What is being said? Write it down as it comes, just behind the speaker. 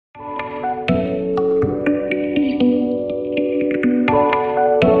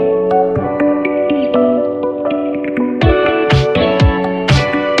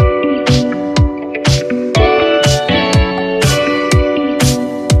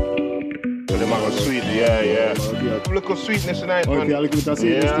Yeah. Look of sweetness tonight, man. Okay, a little bit of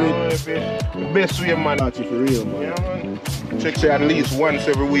sweetness to it. The best way, man. Touch it for real, man. Yeah, man. Check say at least once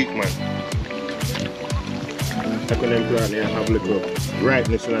every week, man. I can them plant here have a little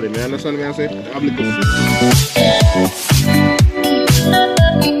ripeness in them. You understand what I'm saying? Have a little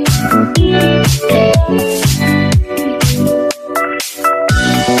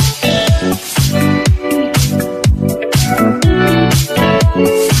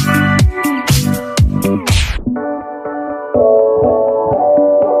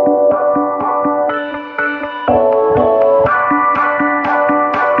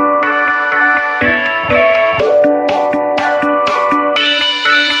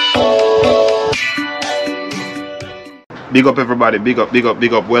Big up everybody, big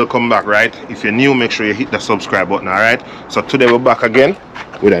up. Welcome back, right? If you're new, make sure you hit the subscribe button, alright? So today we're back again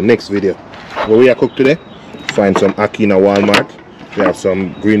with our next video. What we are cook today? Find some ackee in a Walmart. We have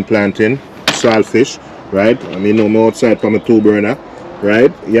some green plantain, saltfish, right? I mean, I'm outside from a 2-burner,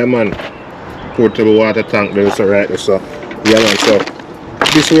 right? Yeah, man. Portable water tank there, so right there, so yeah, man. So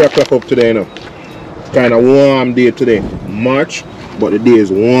this we are clock up today, you know. Kind of warm day today, March, but the day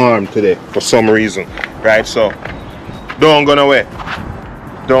is warm today for some reason, right? So don't go nowhere.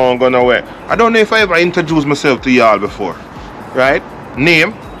 Don't go nowhere. I don't know if I ever introduced myself to y'all before, right?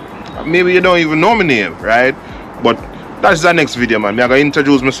 Name, maybe you don't even know my name, right? But that's the next video, man. I'm gonna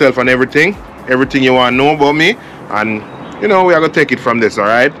introduce myself and everything you want to know about me, and you know we are gonna take it from this, all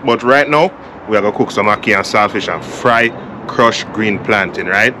right? But right now we are gonna cook some ackee and saltfish and fry crushed green plantain,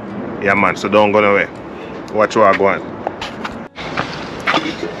 right? Yeah, man. So don't go nowhere. Watch what I go on.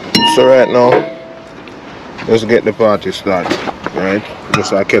 So right now, let's get the party started, right?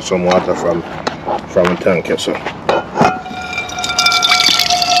 Just I catch some water from a tank here, so. Yeah.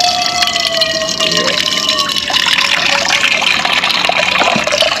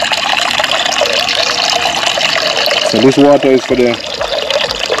 So this water is for the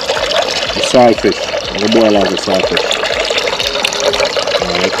saltfish. We boil out the saltfish.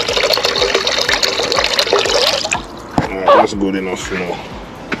 Alright. Alright, that's good enough, you know.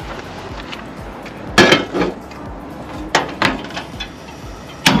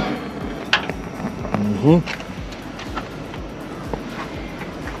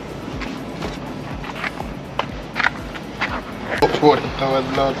 Put it towards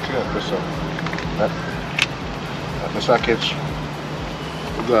the Lord clear, so that's the package.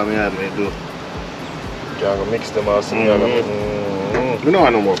 We got me had me do. You're gonna mix them all together. We don't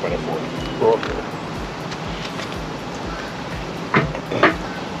want no more for the food. Okay.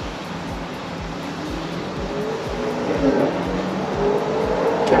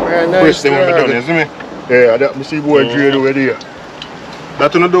 Press them when we done, you see me? Yeah, that me see boy drill over there.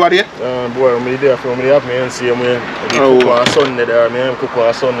 That you not do what here? Boy, when me there from me have me and see me cook on Sunday there, me cook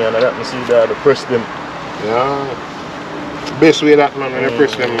on Sunday and that me see there to press them. Yeah. Best way that, man, when you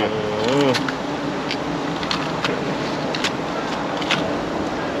press them, man.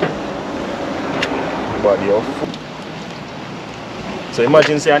 Body off. So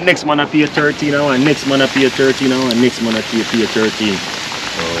imagine say next man I pay 13 now, and next man I pay 13 now, and next man I pay 13.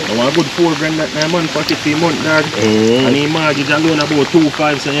 I want a good 4 grand that man pocket for a month, dog. And the mortgage alone about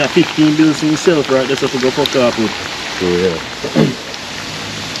 2.5, so yeah, 15 bills in himself, right? That's what to go fuck up with. So yeah.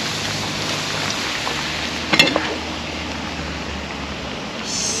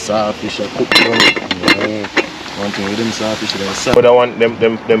 Saltfish I cook down. One thing with them saltfish then. But I want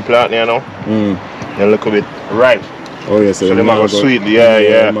them plant here now. They look a bit ripe. Oh yeah, so them are sweet,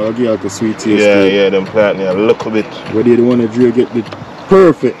 yeah. I'm gonna give out the sweet taste. Yeah, them plant here look a bit. Where they want to drill get the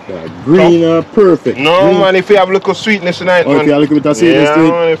perfect, green or perfect. No man, if you have a little sweetness tonight, man. If you have a little bit of sweetness to it.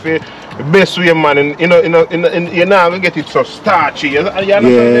 Man, if you the best way, man, and you're not gonna get it so starchy. Yeah,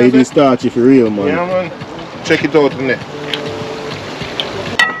 it is starchy for real, man. Yeah, man. Check it out in there.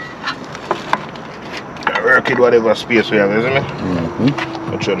 Work it whatever space we have, isn't it?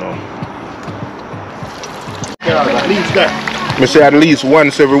 But you know. Yeah, at least that. I say at least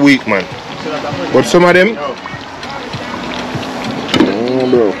once every week, man. But some of them,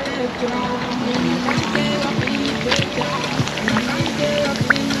 bro.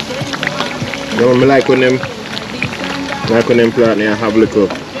 You know, I like when them plant there have a little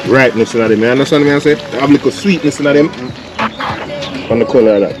ripeness in them. You understand what I say? Have a little sweetness in them. On the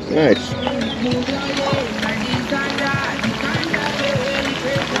color of that. Nice.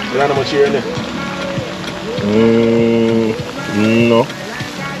 You know how much here in there? No.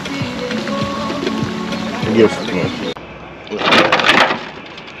 Yes, man.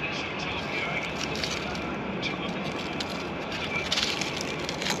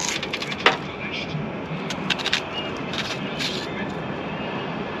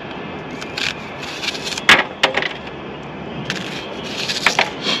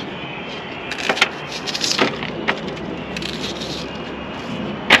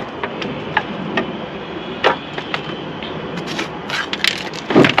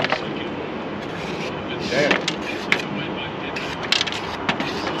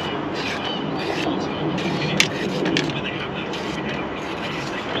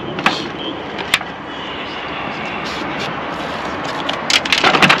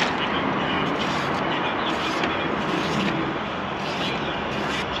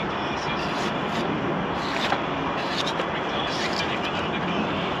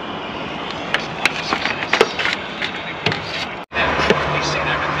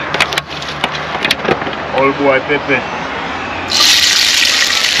 Old boy pepper.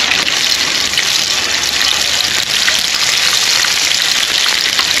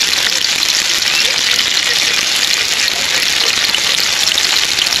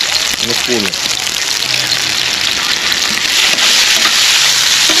 No spoon.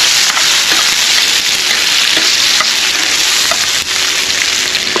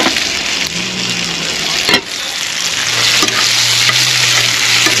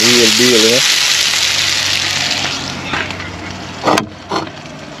 Real deal, yeah.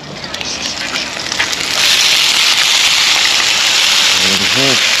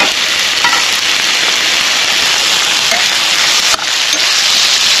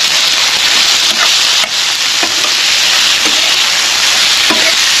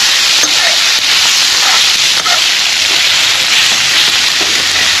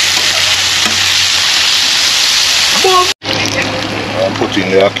 I'm putting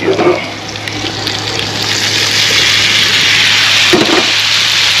the ackee now.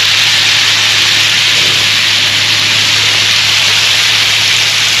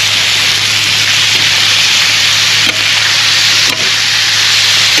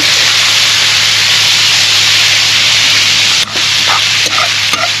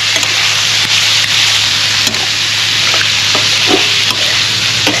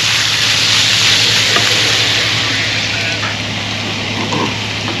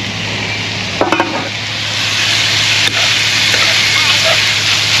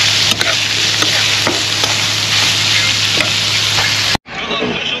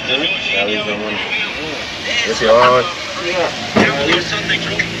 Yes, you are.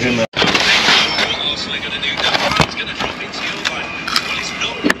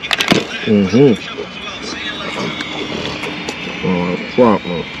 Oh, fuck,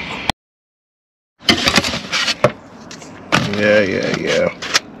 man. Yeah.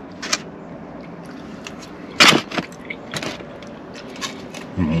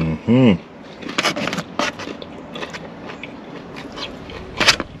 Mm-hmm.